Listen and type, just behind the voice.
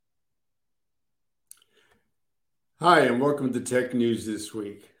Hi, and welcome to Tech News This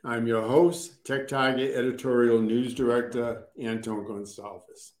Week. I'm your host, Tech Target Editorial News Director, Anton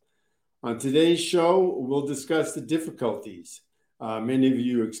Gonsalves. On today's show, we'll discuss the difficulties many of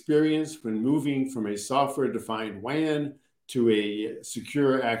you experience when moving from a software-defined WAN to a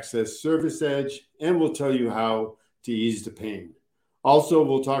secure access service edge, and we'll tell you how to ease the pain. Also,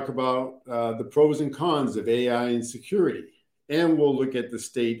 we'll talk about the pros and cons of AI and security, and we'll look at the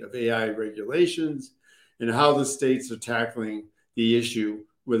state of AI regulations and how the states are tackling the issue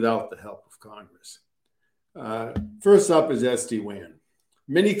without the help of Congress. First up is SD-WAN.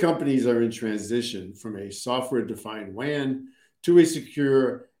 Many companies are in transition from a software-defined WAN to a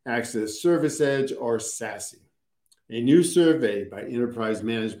secure access service edge, or SASE. A new survey by Enterprise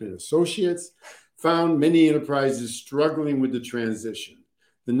Management Associates found many enterprises struggling with the transition.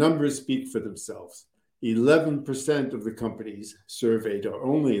 The numbers speak for themselves. 11% of the companies surveyed, or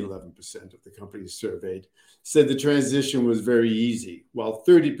only 11% of the companies surveyed, said the transition was very easy, while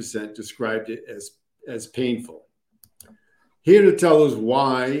 30% described it as painful. Here to tell us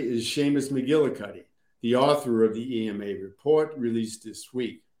why is Seamus McGillicuddy, the author of the EMA report released this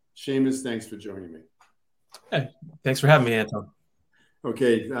week. Seamus, thanks for joining me. Hey, thanks for having me, Anton.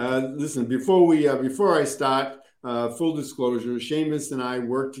 Okay, listen, before I start, full disclosure, Seamus and I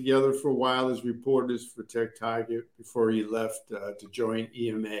worked together for a while as reporters for Tech Target before he left to join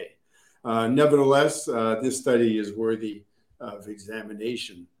EMA. Nevertheless, this study is worthy of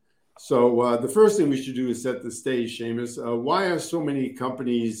examination. So the first thing we should do is set the stage, Seamus. Why are so many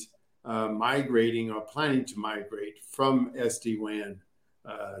companies migrating or planning to migrate from SD-WAN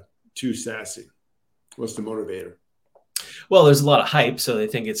to SASE? What's the motivator? Well, there's a lot of hype, so they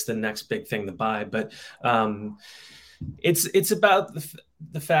think it's the next big thing to buy. But it's about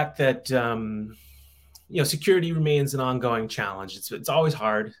the fact that security remains an ongoing challenge. It's always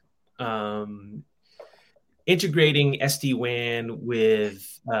hard. Integrating SD-WAN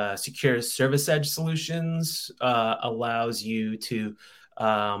with secure service edge solutions allows you to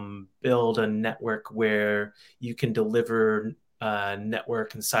build a network where you can deliver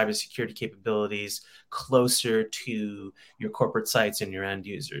network and cybersecurity capabilities closer to your corporate sites and your end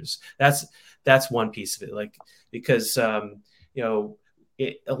users. That's one piece of it. Because a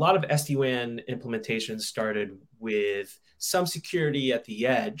lot of SD-WAN implementations started with some security at the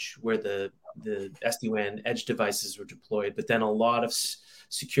edge where the SD-WAN edge devices were deployed, but then a lot of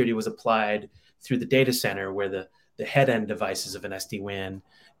security was applied through the data center where the head-end devices of an SD-WAN,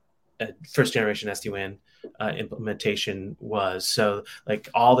 first generation SD-WAN implementation was. So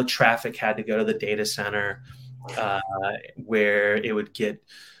all the traffic had to go to the data center where it would get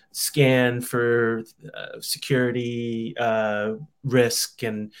scanned for security risk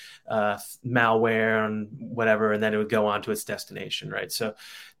and malware and whatever, and then it would go on to its destination, right? So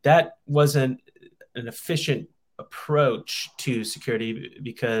that wasn't an efficient approach to security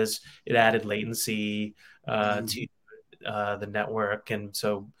because it added latency to the network, and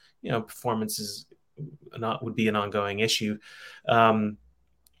so performance would be an ongoing issue.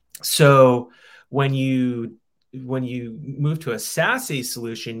 So when you move to a SASE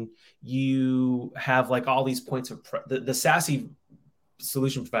solution, you have all these points of the SASE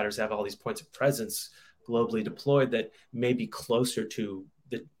solution providers have all these points of presence globally deployed that may be closer to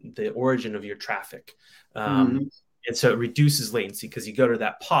the origin of your traffic. And so it reduces latency because you go to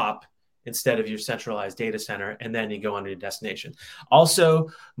that POP instead of your centralized data center, and then you go on to your destination. Also,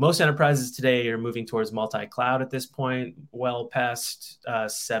 most enterprises today are moving towards multi-cloud at this point. Well past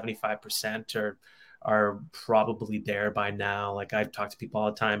 75% are probably there by now. I've talked to people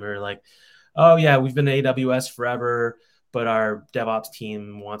all the time who are like, oh yeah, we've been AWS forever, but our DevOps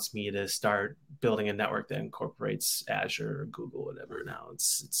team wants me to start building a network that incorporates Azure or Google, whatever. Now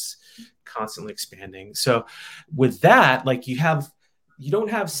it's constantly expanding. So with that, you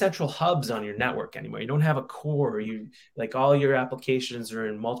don't have central hubs on your network anymore. You don't have a core. All your applications are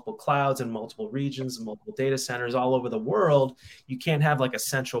in multiple clouds and multiple regions and multiple data centers all over the world. You can't have a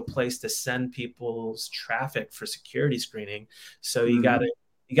central place to send people's traffic for security screening. So you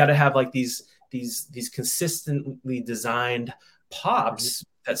gotta have these consistently designed POPs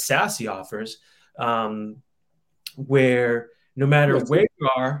that SASE offers, where no matter where you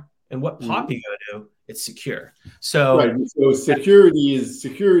are and what POP you go to, it's secure. So, right. So security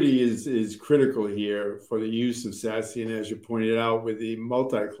is critical here for the use of SASE, and as you pointed out, with the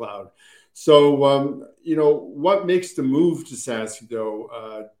multi-cloud. So, what makes the move to SASE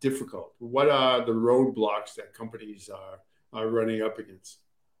though difficult? What are the roadblocks that companies are running up against?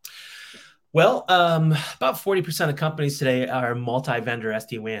 Well, about 40% of companies today are multi-vendor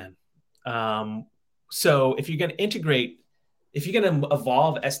SD-WAN. So if you're going to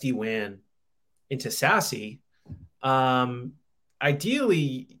evolve SD-WAN into SASE, um,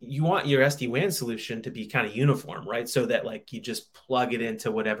 ideally you want your SD-WAN solution to be kind of uniform, right? So that like you just plug it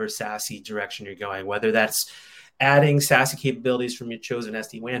into whatever SASE direction you're going, whether that's adding SASE capabilities from your chosen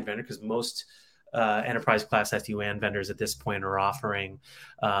SD-WAN vendor, because most enterprise class SD-WAN vendors at this point are offering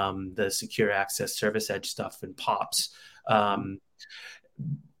the secure access service edge stuff and POPs.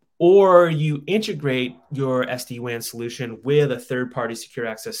 Or you integrate your SD-WAN solution with a third-party secure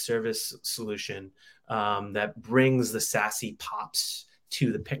access service solution that brings the SASE POPs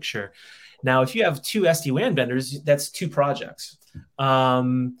to the picture. Now, if you have two SD-WAN vendors, that's two projects.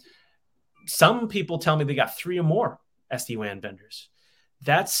 Some people tell me they got 3 or more SD-WAN vendors.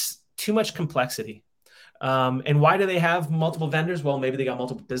 That's too much complexity. And why do they have multiple vendors? Well, maybe they got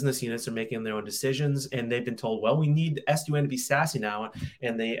multiple business units are making their own decisions, and they've been told, well, we need SD-WAN to be SASE now.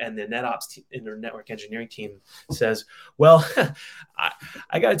 And the NetOps team, and their network engineering team says, well,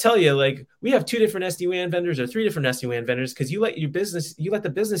 I got to tell you, like, we have 2 different SD-WAN vendors or 3 different SD-WAN vendors because you let the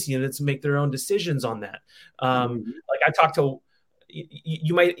business units make their own decisions on that. Like I talked to,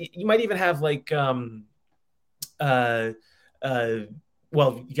 you might even have like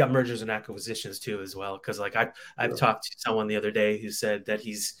well, you got mergers and acquisitions too, as well. Because like I've talked to someone the other day who said that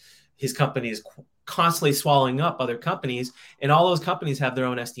his company is constantly swallowing up other companies, and all those companies have their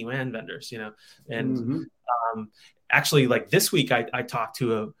own SD-WAN vendors, And actually, like this week, I talked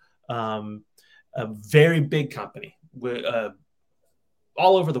to a very big company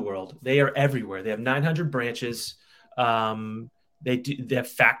all over the world. They are everywhere. They have 900 branches. They have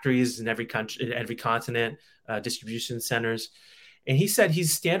factories in every country, every continent, distribution centers. And he said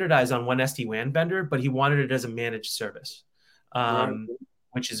he's standardized on one SD-WAN vendor, but he wanted it as a managed service,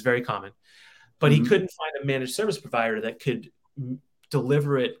 which is very common. But he couldn't find a managed service provider that could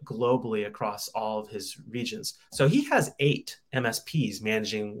deliver it globally across all of his regions. So he has 8 MSPs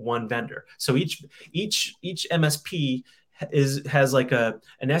managing one vendor. So each MSP has like an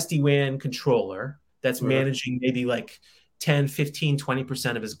SD-WAN controller that's managing maybe like 10, 15,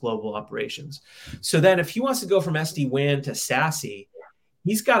 20% of his global operations. So then if he wants to go from SD-WAN to SASE,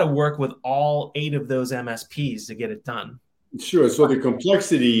 he's got to work with all 8 of those MSPs to get it done. Sure. So the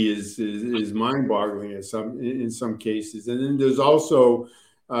complexity is mind-boggling in some cases. And then there's also,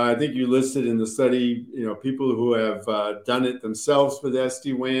 I think you listed in the study, people who have done it themselves with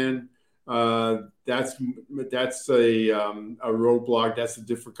SD-WAN. That's a roadblock. That's a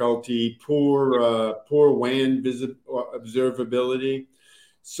difficulty. Poor WAN observability.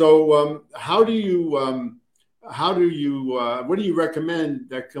 So what do you recommend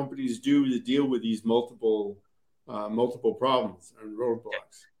that companies do to deal with these multiple problems and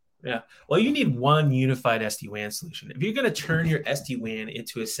roadblocks? Yeah. Well, you need one unified SD-WAN solution. If you're going to turn your SD-WAN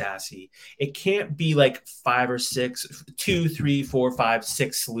into a SASE, it can't be like 5 or 6, 2, 3, 4, 5,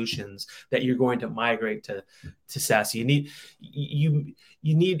 6 solutions that you're going to migrate to SASE. You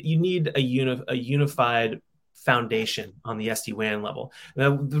need a unified foundation on the SD-WAN level.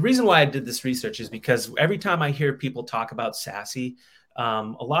 Now, the reason why I did this research is because every time I hear people talk about SASE,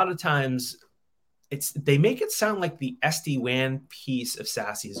 a lot of times they make it sound like the SD-WAN piece of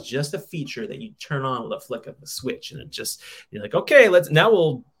SASE is just a feature that you turn on with a flick of the switch, and you're like, okay, now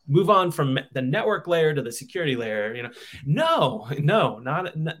we'll move on from the network layer to the security layer. No,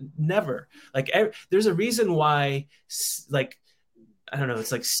 never. Like there's a reason why, like, I don't know,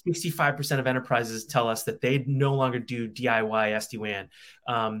 it's like 65% of enterprises tell us that they no longer do DIY SD-WAN.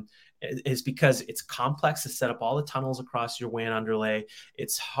 Is because it's complex to set up all the tunnels across your WAN underlay.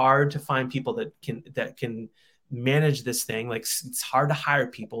 It's hard to find people that can manage this thing. Like it's hard to hire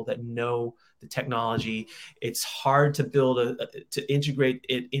people that know the technology. It's hard to to integrate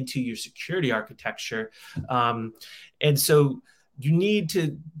it into your security architecture. And so you need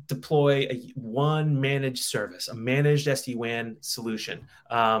to deploy one managed service, a managed SD-WAN solution.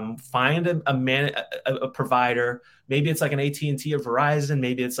 Find a provider. Maybe it's like an AT&T or Verizon.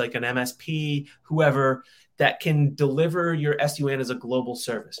 Maybe it's like an MSP, whoever, that can deliver your SD-WAN as a global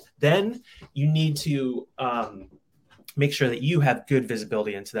service. Then you need to make sure that you have good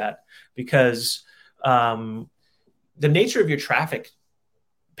visibility into that, because the nature of your traffic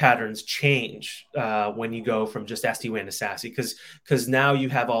patterns change when you go from just SD-WAN to SASE, because now you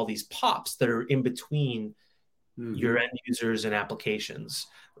have all these POPs that are in between your end users and applications,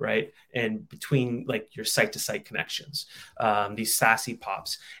 right? And between like your site-to-site connections, these SASE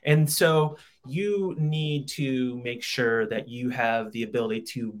POPs. And so you need to make sure that you have the ability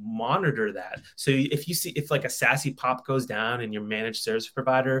to monitor that. So if like a SASE POP goes down and your managed service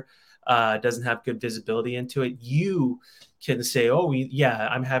provider doesn't have good visibility into it, you can say,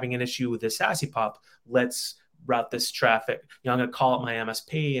 I'm having an issue with this SASE POP. Let's route this traffic. I'm going to call up my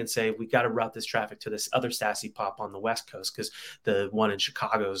MSP and say, we got to route this traffic to this other SASE pop on the West Coast because the one in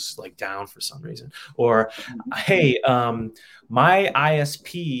Chicago's like down for some reason. Or, hey, my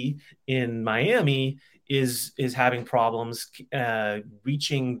ISP in Miami is having problems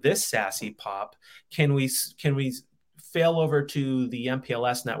reaching this SASE pop. Can we fail over to the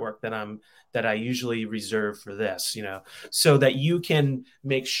MPLS network that I usually reserve for this, so that you can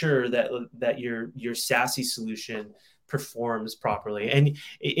make sure that your SASE solution performs properly. And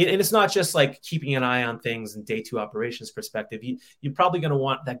it's not just like keeping an eye on things in day two operations perspective. You're probably going to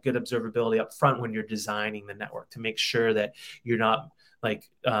want that good observability up front when you're designing the network to make sure that you're not like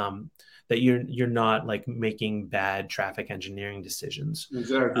that you're not like making bad traffic engineering decisions.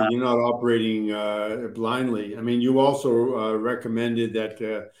 Exactly. You're not operating blindly. I mean, you also recommended that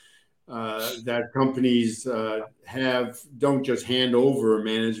that companies don't just hand over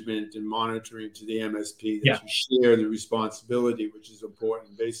management and monitoring to the MSP, that you share the responsibility, which is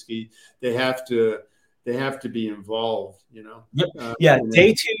important. Basically, they have to be involved, Yep.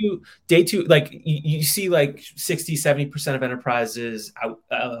 Day two, like you see like 60-70% of enterprises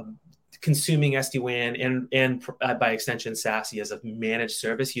consuming SD-WAN and by extension SASE as a managed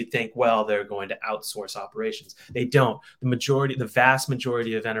service. You'd think, well, they're going to outsource operations. They don't. The vast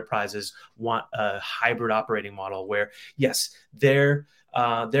majority of enterprises want a hybrid operating model where, yes, their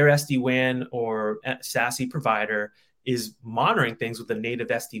SD-WAN or SASE provider is monitoring things with the native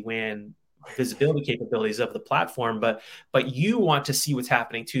SD-WAN visibility capabilities of the platform, but you want to see what's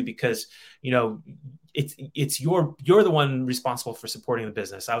happening too, because it's you're the one responsible for supporting the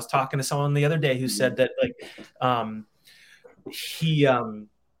business. I was talking to someone the other day who said that he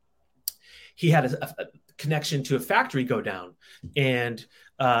had a connection to a factory go down, and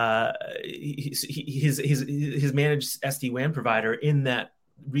his managed SD-WAN provider in that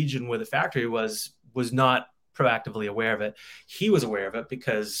region where the factory was not proactively aware of it. He was aware of it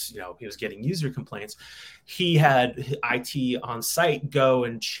because he was getting user complaints. He had IT on site go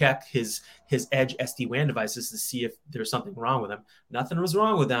and check his edge SD-WAN devices to see if there's something wrong with them. Nothing was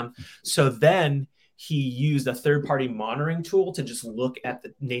wrong with them. So then he used a third-party monitoring tool to just look at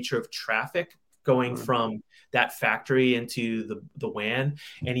the nature of traffic going from that factory into the WAN.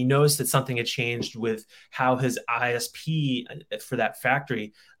 And he noticed that something had changed with how his ISP for that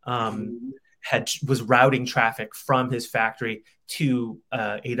factory was routing traffic from his factory to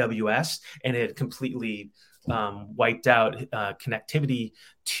AWS, and it had completely wiped out connectivity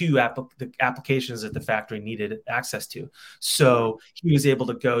to the applications that the factory needed access to. So he was able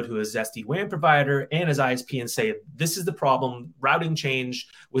to go to his SD-WAN provider and his ISP and say, this is the problem. Routing change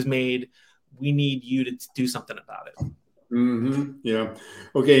was made. We need you to do something about it. Mm-hmm. Yeah.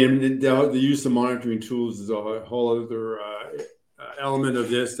 Okay. And the use of monitoring tools is a whole other element of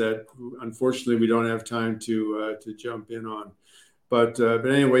this that unfortunately we don't have time to jump in on. But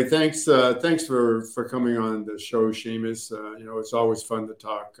anyway, thanks for coming on the show, Seamus. It's always fun to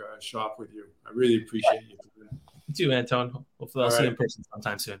talk shop with you. I really appreciate you. You too, Anton. Hopefully I'll see you in person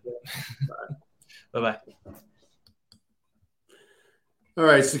sometime soon. Bye-bye. All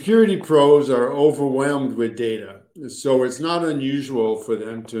right, security pros are overwhelmed with data, so it's not unusual for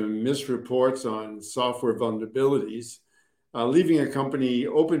them to miss reports on software vulnerabilities, leaving a company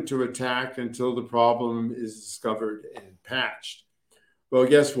open to attack until the problem is discovered and patched. Well,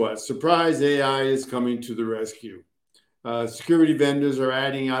 guess what? Surprise, AI is coming to the rescue. Security vendors are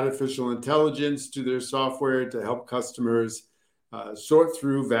adding artificial intelligence to their software to help customers sort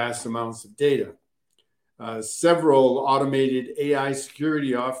through vast amounts of data. Several automated AI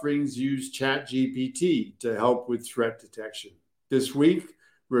security offerings use ChatGPT to help with threat detection. This week,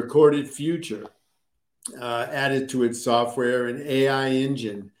 Recorded Future added to its software an AI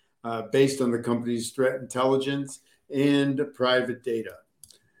engine based on the company's threat intelligence and private data.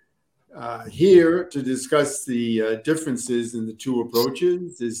 Here to discuss the differences in the two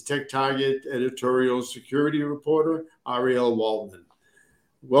approaches is TechTarget editorial security reporter Ariel Waldman.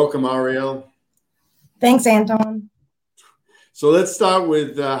 Welcome, Ariel. Thanks, Anton. So let's start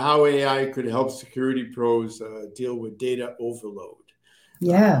with how AI could help security pros deal with data overload.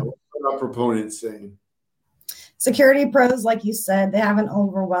 Yeah. What are our proponents saying? Security pros, like you said, they have an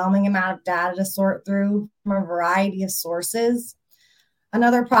overwhelming amount of data to sort through from a variety of sources.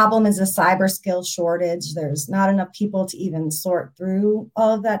 Another problem is a cyber skill shortage. There's not enough people to even sort through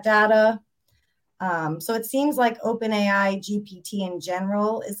all of that data. So it seems like OpenAI GPT in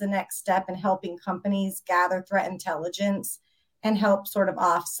general is the next step in helping companies gather threat intelligence and help sort of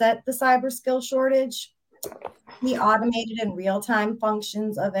offset the cyber skill shortage. The automated and real-time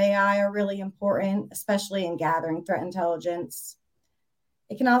functions of AI are really important, especially in gathering threat intelligence.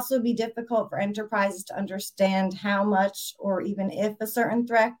 It can also be difficult for enterprises to understand how much or even if a certain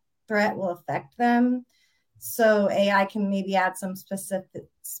threat will affect them. So AI can maybe add some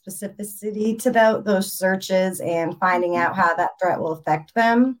specificity to those searches and finding out how that threat will affect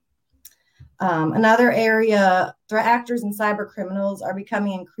them. Another area, threat actors and cyber criminals are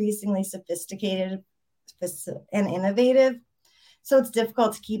becoming increasingly sophisticated and innovative. So it's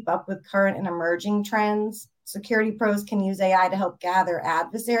difficult to keep up with current and emerging trends. Security pros can use AI to help gather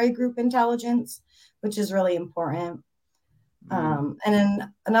adversary group intelligence, which is really important. And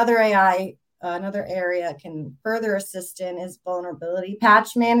then another area can further assist in is vulnerability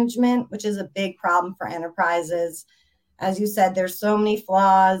patch management, which is a big problem for enterprises. As you said, there's so many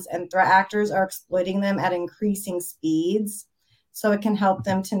flaws and threat actors are exploiting them at increasing speeds. So it can help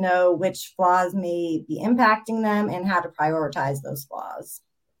them to know which flaws may be impacting them and how to prioritize those flaws.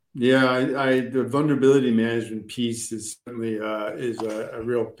 Yeah, the vulnerability management piece is certainly is a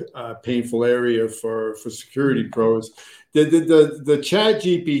real painful area for security pros. The Chat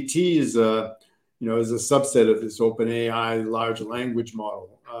GPT is a is a subset of this OpenAI large language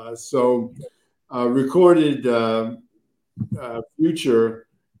model. Recorded Future,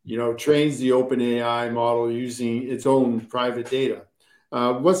 trains the OpenAI model using its own private data.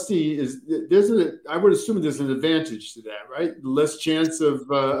 I would assume there's an advantage to that, right? Less chance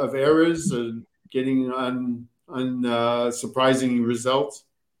of errors and getting surprising results.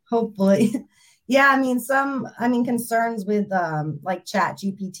 Hopefully. Yeah, concerns with like Chat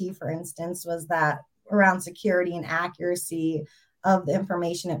GPT, for instance, was that around security and accuracy of the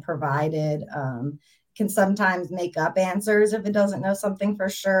information it provided. Can sometimes make up answers if it doesn't know something for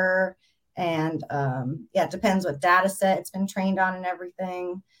sure. And it depends what data set it's been trained on and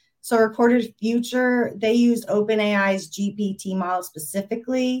everything. So Recorded Future, they used OpenAI's GPT model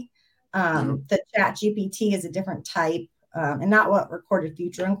specifically. The Chat GPT is a different type and not what Recorded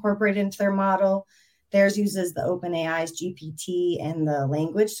Future incorporated into their model. Theirs uses the OpenAI's GPT and the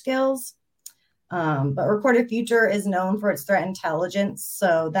language skills. But Recorded Future is known for its threat intelligence,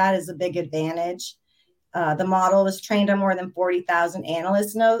 so that is a big advantage. The model was trained on more than 40,000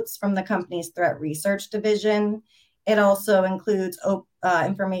 analyst notes from the company's threat research division. It also includes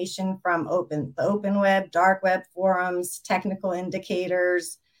information from the open web, dark web forums, technical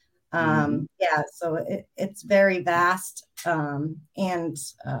indicators. So it's very vast and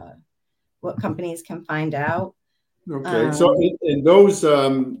what companies can find out. Okay, so in those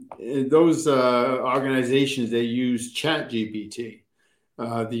organizations, they use ChatGPT.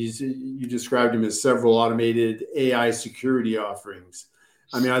 You described them as several automated AI security offerings.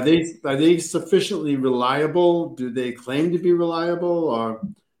 I mean, are they sufficiently reliable? Do they claim to be reliable, or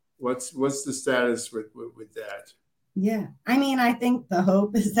what's the status with that? Yeah, I think the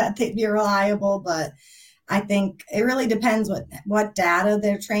hope is that they'd be reliable, but I think it really depends what data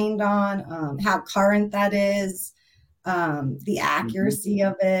they're trained on, how current that is, the accuracy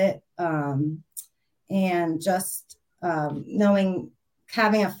of it, and just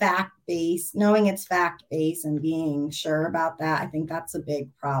having knowing it's fact base and being sure about that. I think that's a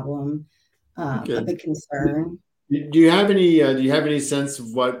big problem, a big concern. Do you have any sense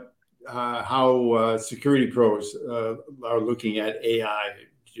of how security pros are looking at AI?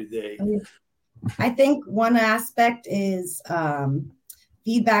 Do they? I think one aspect is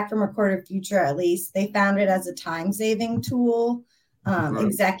feedback from Recorded Future. At least they found it as a time-saving tool.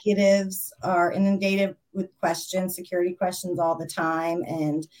 Executives are inundated with security questions all the time.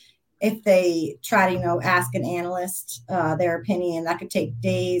 And if they try to, ask an analyst their opinion, that could take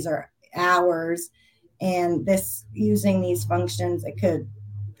days or hours. And using these functions,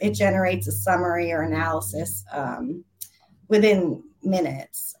 it generates a summary or analysis within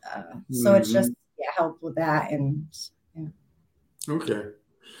minutes. So it's just help with that. And okay.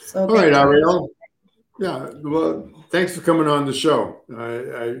 So all right, Ariel. Yeah, well, thanks for coming on the show.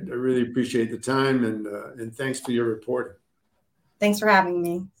 I really appreciate the time and thanks for your reporting. Thanks for having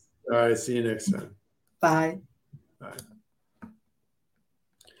me. All right, see you next time. Bye. Bye.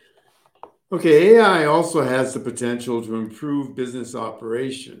 Okay, AI also has the potential to improve business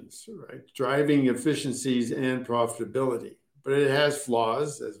operations, right? Driving efficiencies and profitability, but it has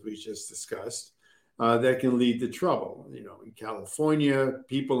flaws, as we just discussed. That can lead to trouble. In California,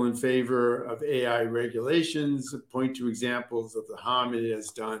 people in favor of AI regulations point to examples of the harm it has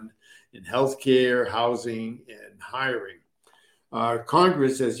done in healthcare, housing, and hiring.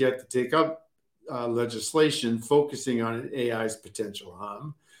 Congress has yet to take up legislation focusing on AI's potential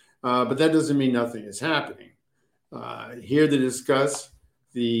harm, but that doesn't mean nothing is happening. Here to discuss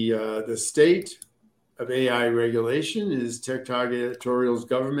the state of AI regulation is TechTarget Editorial's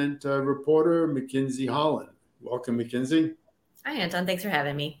government reporter, Mackenzie Holland. Welcome, Mackenzie. Hi, Anton. Thanks for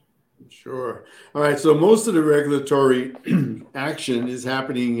having me. Sure. All right. So most of the regulatory action is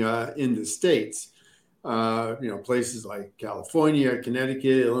happening in the states. Places like California,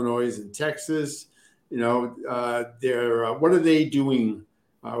 Connecticut, Illinois, and Texas. What are they doing?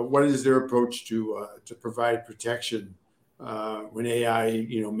 What is their approach to provide protection when AI,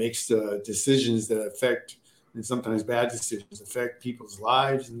 makes the decisions that affect, and sometimes bad decisions, affect people's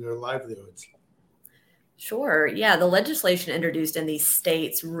lives and their livelihoods? Sure. Yeah, the legislation introduced in these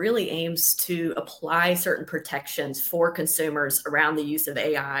states really aims to apply certain protections for consumers around the use of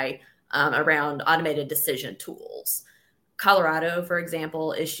AI, around automated decision tools. Colorado, for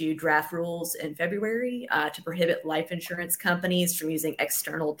example, issued draft rules in February to prohibit life insurance companies from using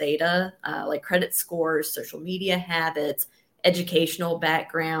external data like credit scores, social media habits, educational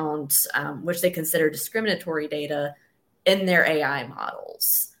backgrounds, which they consider discriminatory data in their AI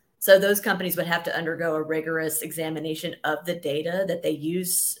models. So those companies would have to undergo a rigorous examination of the data that they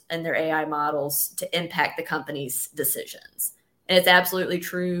use in their AI models to impact the company's decisions. And it's absolutely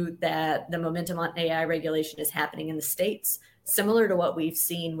true that the momentum on AI regulation is happening in the states, similar to what we've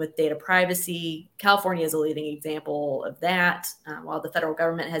seen with data privacy. California is a leading example of that. While the federal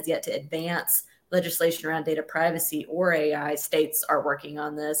government has yet to advance legislation around data privacy or AI, states are working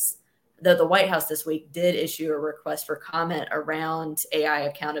on this. Though the White House this week did issue a request for comment around AI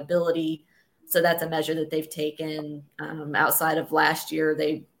accountability. So that's a measure that they've taken. Outside of last year,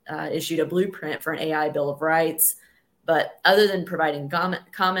 they issued a blueprint for an AI Bill of Rights. But other than providing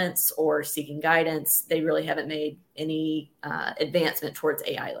comments or seeking guidance, they really haven't made any advancement towards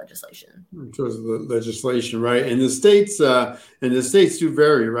AI legislation. Towards the legislation, right? And the states do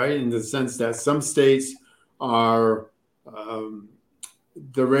vary, right? In the sense that some states are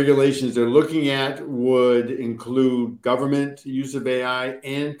the regulations they're looking at would include government use of AI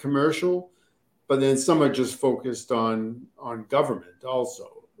and commercial, but then some are just focused on government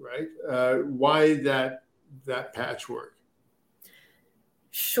also, right? Why that patchwork?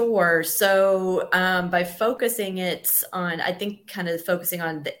 Sure. So by focusing it on, I think, kind of focusing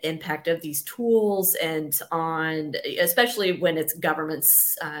on the impact of these tools and on, especially when it's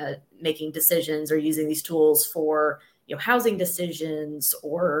governments making decisions or using these tools for, housing decisions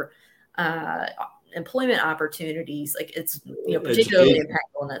or employment opportunities, like it's, particularly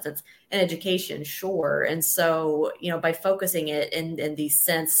impactful in that sense. And education, sure. And so, by focusing it in the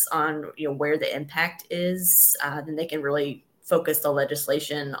sense on, where the impact is, then they can really focus the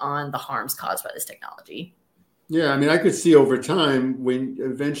legislation on the harms caused by this technology. Yeah, I mean, I could see over time when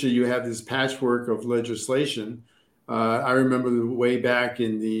eventually you have this patchwork of legislation. I remember way back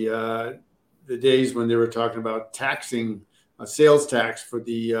in the days when they were talking about taxing a sales tax for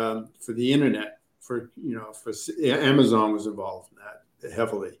the internet. Amazon was involved in that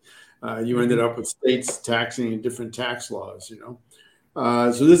heavily. You ended up with states taxing in different tax laws.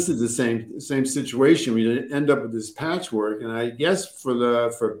 So this is the same situation. We end up with this patchwork, and I guess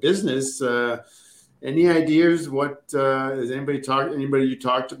for business, any ideas? What has anybody you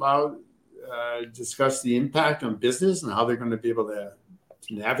talked about discuss the impact on business and how they're going to be able to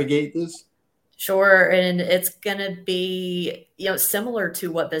navigate this? Sure, and it's going to be similar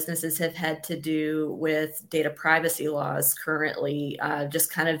to what businesses have had to do with data privacy laws currently.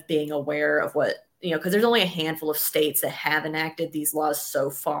 Just kind of being aware of what. Because there's only a handful of states that have enacted these laws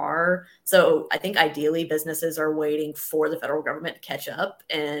so far. So I think ideally businesses are waiting for the federal government to catch up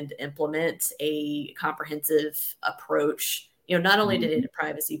and implement a comprehensive approach, not only to data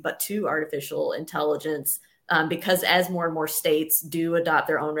privacy, but to artificial intelligence. Because as more and more states do adopt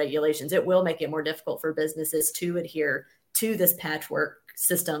their own regulations, it will make it more difficult for businesses to adhere to this patchwork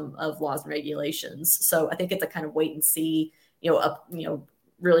system of laws and regulations. So I think it's a kind of wait and see,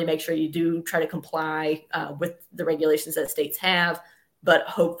 really make sure you do try to comply with the regulations that states have, but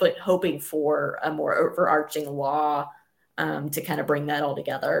hoping for a more overarching law to kind of bring that all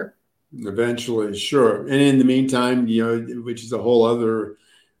together. Eventually, sure. And in the meantime, which is a whole other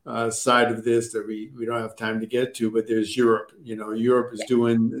side of this that we don't have time to get to, but there's Europe. Europe is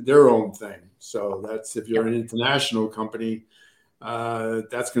doing their own thing. So that's, if you're an international company,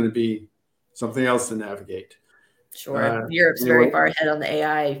 that's going to be something else to navigate. Sure. Europe's very far ahead on the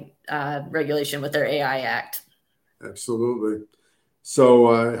AI regulation with their AI Act. Absolutely.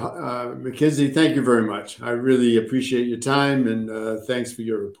 So, Mackenzie, thank you very much. I really appreciate your time, and thanks for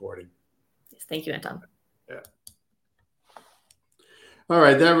your reporting. Yes, thank you, Anton. Yeah. All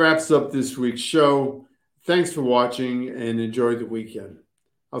right, that wraps up this week's show. Thanks for watching, and enjoy the weekend.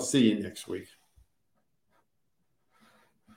 I'll see you next week.